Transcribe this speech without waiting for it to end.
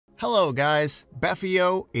Hello guys,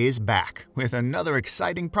 Beffio is back with another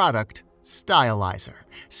exciting product, Stylizer.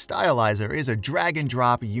 Stylizer is a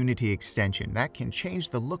drag-and-drop Unity extension that can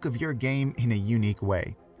change the look of your game in a unique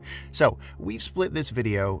way. So, we've split this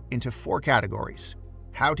video into 4 categories: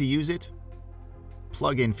 how to use it,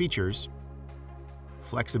 plug-in features,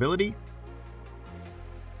 flexibility,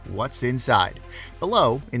 what's inside.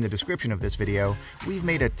 Below, in the description of this video, we've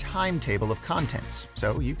made a timetable of contents,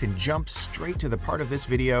 so you can jump straight to the part of this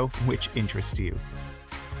video which interests you.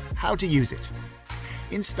 How to use it.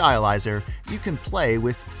 In Stylizer, you can play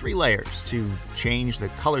with 3 layers to change the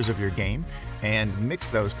colors of your game and mix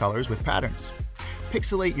those colors with patterns.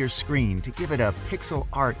 Pixelate your screen to give it a pixel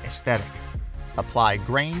art aesthetic. Apply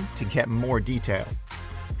grain to get more detail.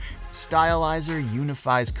 Stylizer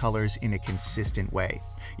unifies colors in a consistent way.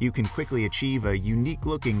 You can quickly achieve a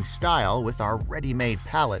unique-looking style with our ready-made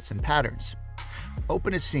palettes and patterns.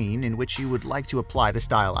 Open a scene in which you would like to apply the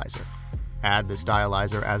Stylizer. Add the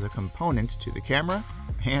Stylizer as a component to the camera,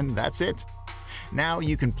 and that's it. Now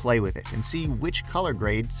you can play with it and see which color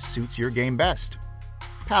grade suits your game best.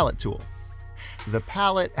 Palette tool. The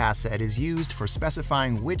palette asset is used for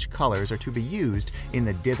specifying which colors are to be used in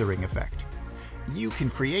the dithering effect. You can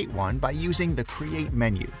create one by using the Create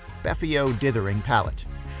menu, Beffio Dithering Palette,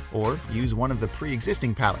 or use one of the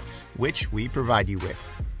pre-existing palettes, which we provide you with.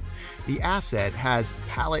 The asset has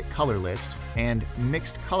palette color list and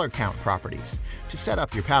mixed color count properties to set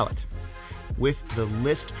up your palette. With the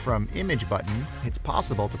List from Image button, it's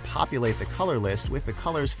possible to populate the color list with the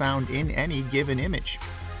colors found in any given image.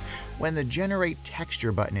 When the Generate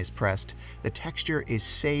Texture button is pressed, the texture is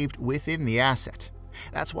saved within the asset.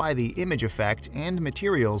 That's why the image effect and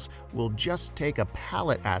materials will just take a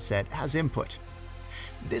palette asset as input.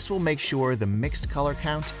 This will make sure the mixed color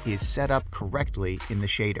count is set up correctly in the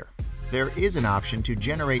shader. There is an option to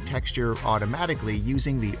generate texture automatically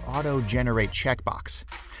using the Auto Generate checkbox.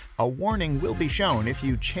 A warning will be shown if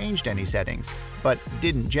you changed any settings, but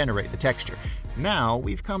didn't generate the texture. Now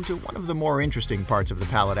we've come to one of the more interesting parts of the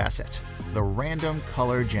palette asset, the random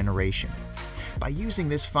color generation. By using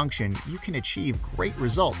this function, you can achieve great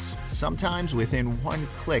results, sometimes within one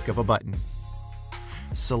click of a button.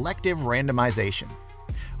 Selective randomization.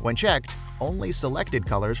 When checked, only selected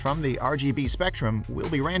colors from the RGB spectrum will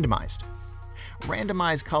be randomized.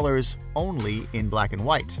 Randomize colors only in black and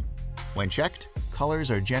white. When checked, colors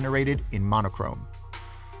are generated in monochrome.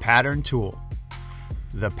 Pattern tool.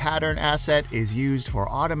 The pattern asset is used for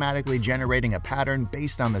automatically generating a pattern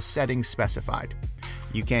based on the settings specified.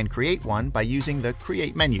 You can create one by using the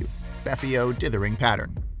Create menu, Beffio Dithering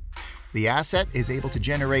Pattern. The asset is able to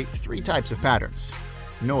generate 3 types of patterns: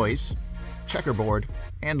 noise, checkerboard,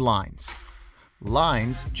 and lines.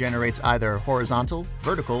 Lines generates either horizontal,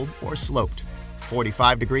 vertical, or sloped.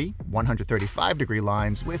 45-degree, 135-degree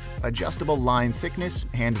lines with adjustable line thickness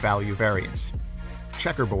and value variance.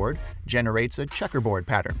 Checkerboard generates a checkerboard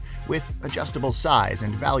pattern with adjustable size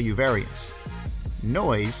and value variance.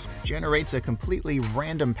 Noise generates a completely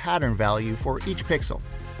random pattern value for each pixel.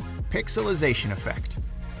 Pixelization effect.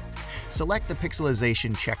 Select the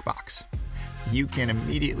pixelization checkbox. You can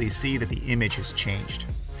immediately see that the image has changed.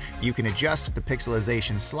 You can adjust the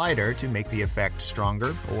pixelization slider to make the effect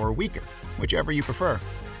stronger or weaker, whichever you prefer.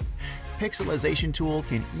 Pixelization tool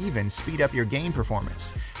can even speed up your game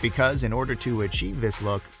performance, because in order to achieve this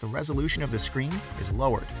look, the resolution of the screen is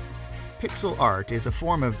lowered. Pixel art is a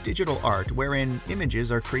form of digital art wherein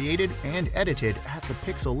images are created and edited at the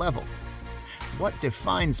pixel level. What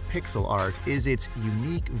defines pixel art is its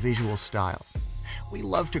unique visual style. We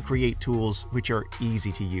love to create tools which are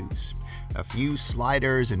easy to use. A few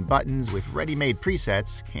sliders and buttons with ready-made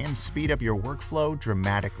presets can speed up your workflow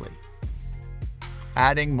dramatically.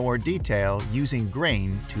 Adding more detail using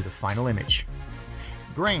grain to the final image.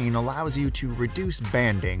 Grain allows you to reduce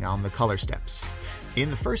banding on the color steps. In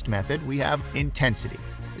the first method, we have intensity,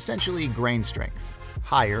 essentially grain strength.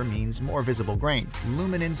 Higher means more visible grain.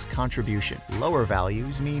 Luminance contribution. Lower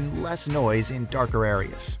values mean less noise in darker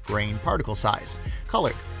areas. Grain particle size.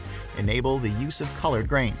 Colored. Enable the use of colored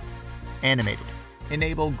grain. Animated.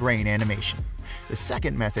 Enable grain animation. The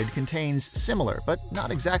second method contains similar, but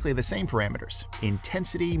not exactly the same parameters.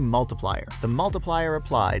 Intensity multiplier. The multiplier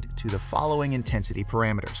applied to the following intensity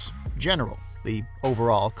parameters. General, the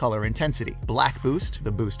overall color intensity. Black boost,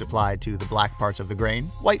 the boost applied to the black parts of the grain.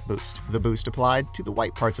 White boost, the boost applied to the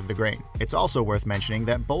white parts of the grain. It's also worth mentioning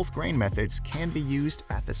that both grain methods can be used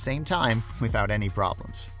at the same time without any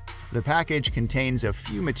problems. The package contains a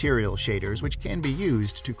few material shaders which can be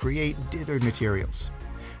used to create dithered materials.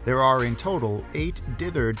 There are in total 8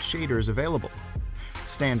 dithered shaders available.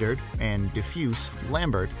 Standard, and Diffuse,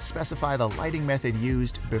 Lambert specify the lighting method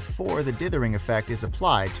used before the dithering effect is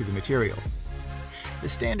applied to the material. The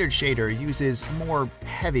standard shader uses a more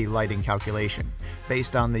heavy lighting calculation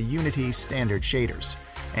based on the Unity standard shaders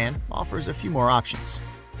and offers a few more options.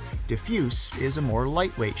 Diffuse is a more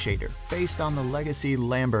lightweight shader based on the legacy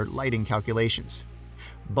Lambert lighting calculations.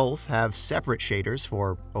 Both have separate shaders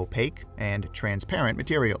for opaque and transparent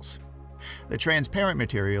materials. The transparent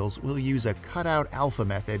materials will use a cutout alpha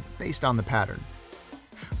method based on the pattern.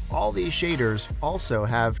 All these shaders also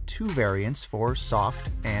have two variants for soft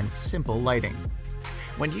and simple lighting.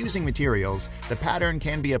 When using materials, the pattern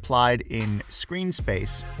can be applied in screen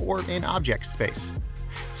space or in object space.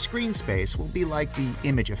 Screen space will be like the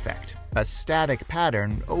image effect, a static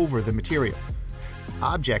pattern over the material.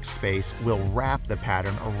 Object space will wrap the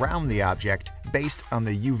pattern around the object based on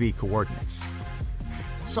the UV coordinates.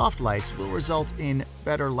 Soft lights will result in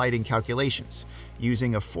better lighting calculations,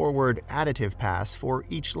 using a forward additive pass for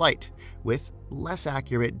each light, with less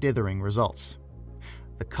accurate dithering results.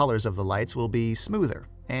 The colors of the lights will be smoother,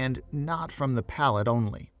 and not from the palette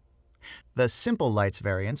only. The simple lights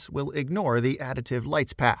variants will ignore the additive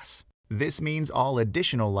lights pass. This means all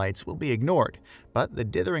additional lights will be ignored, but the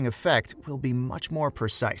dithering effect will be much more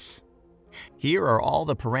precise. Here are all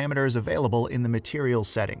the parameters available in the material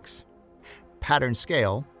settings. Pattern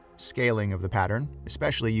scale, scaling of the pattern,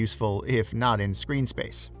 especially useful if not in screen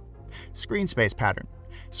space. Screen space pattern,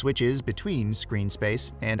 switches between screen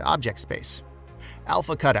space and object space.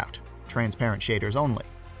 Alpha cutout, transparent shaders only.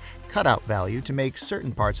 Cutout value to make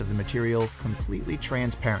certain parts of the material completely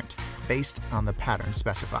transparent based on the pattern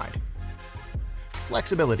specified.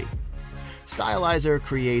 Flexibility. Stylizer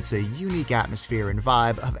creates a unique atmosphere and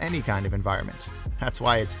vibe of any kind of environment. That's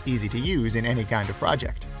why it's easy to use in any kind of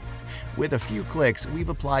project. With a few clicks, we've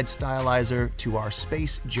applied Stylizer to our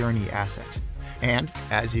Space Journey asset. And,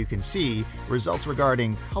 as you can see, results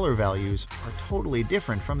regarding color values are totally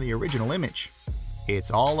different from the original image.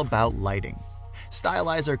 It's all about lighting.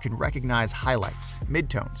 Stylizer can recognize highlights,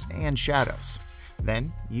 midtones, and shadows.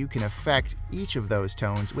 Then, you can affect each of those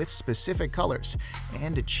tones with specific colors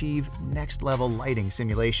and achieve next-level lighting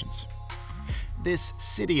simulations. This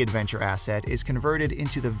City Adventure asset is converted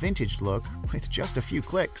into the vintage look with just a few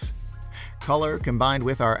clicks. Color combined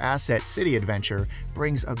with our asset City Adventure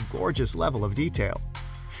brings a gorgeous level of detail.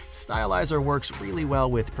 Stylizer works really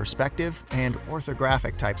well with perspective and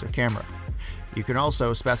orthographic types of camera. You can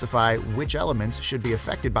also specify which elements should be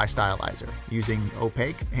affected by Stylizer using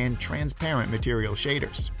opaque and transparent material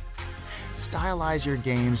shaders. Stylize your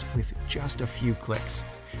games with just a few clicks.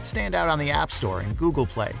 Stand out on the App Store and Google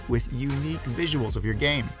Play with unique visuals of your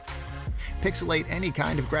game. Pixelate any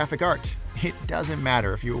kind of graphic art. It doesn't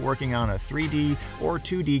matter if you're working on a 3D or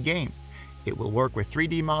 2D game. It will work with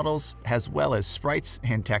 3D models as well as sprites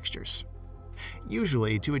and textures.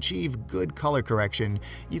 Usually, to achieve good color correction,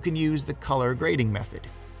 you can use the color grading method.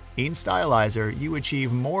 In Stylizer, you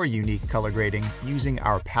achieve more unique color grading using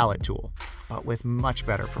our palette tool, but with much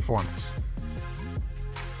better performance.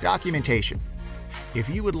 Documentation. If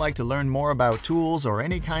you would like to learn more about tools or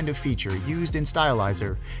any kind of feature used in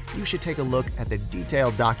Stylizer, you should take a look at the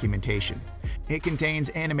detailed documentation. It contains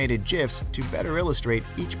animated GIFs to better illustrate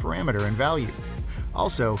each parameter and value.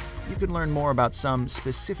 Also, you can learn more about some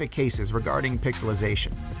specific cases regarding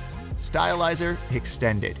pixelization. Stylizer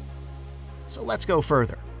Extended. So let's go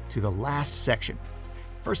further, to the last section.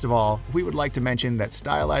 First of all, we would like to mention that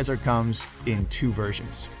Stylizer comes in two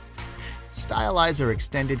versions. Stylizer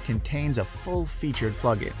Extended contains a full-featured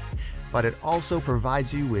plugin, but it also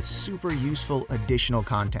provides you with super useful additional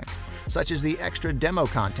content, such as the extra demo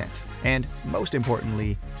content, and most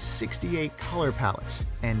importantly, 68 color palettes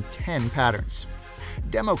and 10 patterns.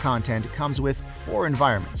 Demo content comes with 4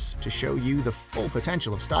 environments to show you the full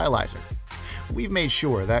potential of Stylizer. We've made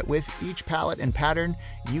sure that with each palette and pattern,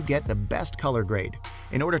 you get the best color grade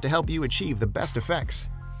in order to help you achieve the best effects.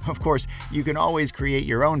 Of course, you can always create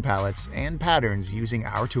your own palettes and patterns using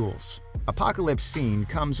our tools. Apocalypse Scene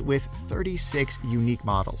comes with 36 unique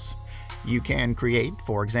models. You can create,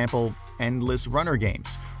 for example, endless runner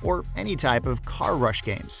games or any type of car rush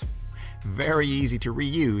games. Very easy to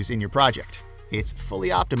reuse in your project. It's fully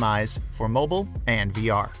optimized for mobile and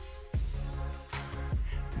VR.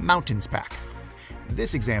 Mountains Pack.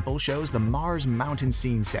 This example shows the Mars mountain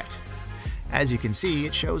scene set. As you can see,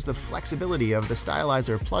 it shows the flexibility of the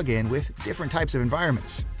Stylizer plugin with different types of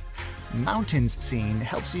environments. Mountains Scene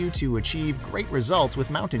helps you to achieve great results with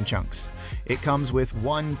mountain chunks. It comes with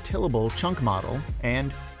 1 tillable chunk model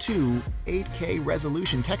and 2 8K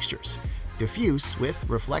resolution textures, diffuse with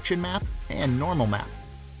reflection map and normal map.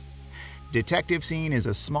 Detective Scene is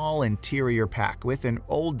a small interior pack with an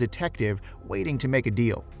old detective waiting to make a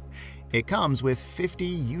deal. It comes with 50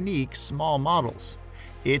 unique small models.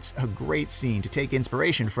 It's a great scene to take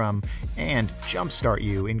inspiration from and jumpstart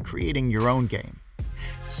you in creating your own game.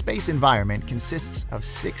 Space Environment consists of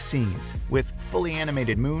 6 scenes with fully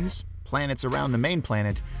animated moons, planets around the main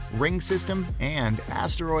planet, ring system, and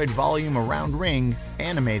asteroid volume around ring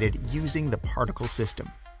animated using the particle system.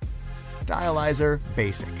 Stylizer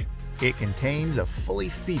Basic. It contains a fully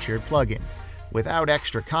featured plugin, without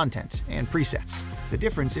extra content and presets. The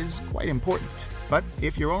difference is quite important, but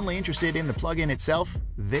if you're only interested in the plugin itself,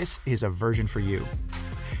 this is a version for you.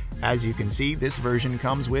 As you can see, this version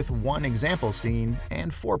comes with 1 example scene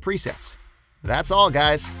and 4 presets. That's all,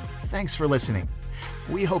 guys. Thanks for listening.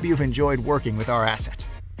 We hope you've enjoyed working with our asset.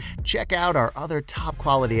 Check out our other top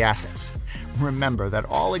quality assets. Remember that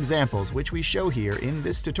all examples which we show here in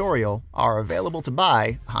this tutorial are available to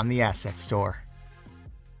buy on the AssetStore.